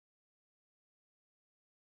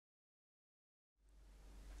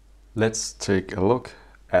Let's take a look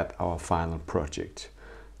at our final project.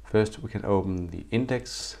 First, we can open the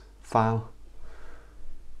index file,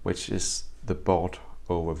 which is the board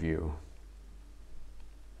overview.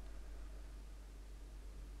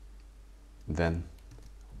 Then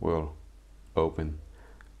we'll open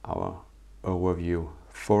our overview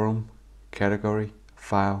forum category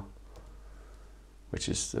file, which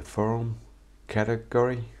is the forum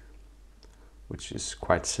category, which is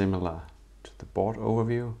quite similar to the board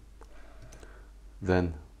overview.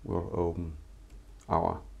 Then we'll open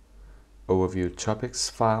our overview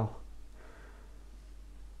topics file,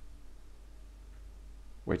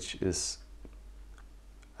 which is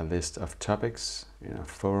a list of topics in a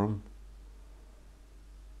forum.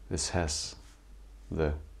 This has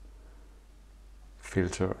the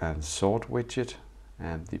filter and sort widget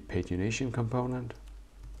and the pagination component.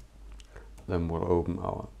 Then we'll open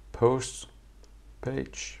our posts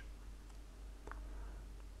page,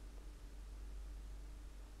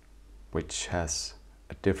 which has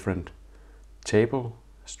a different table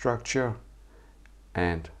structure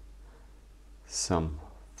and some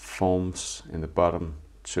forms in the bottom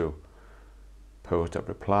to post a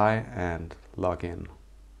reply and log in.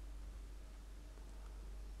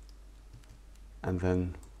 And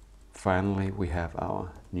then finally we have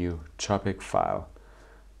our new topic file,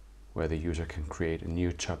 where the user can create a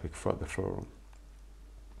new topic for the forum.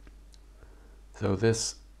 So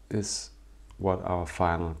this is what our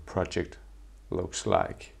final project looks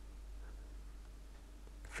like.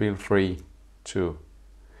 Feel free to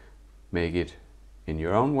make it in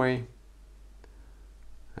your own way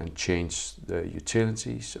and change the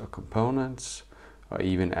utilities or components, or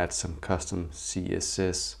even add some custom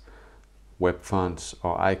CSS, web fonts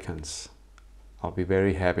or icons. I'll be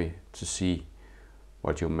very happy to see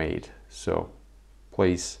what you made, so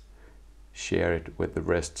please share it with the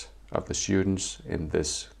rest of the students in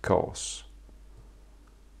this course.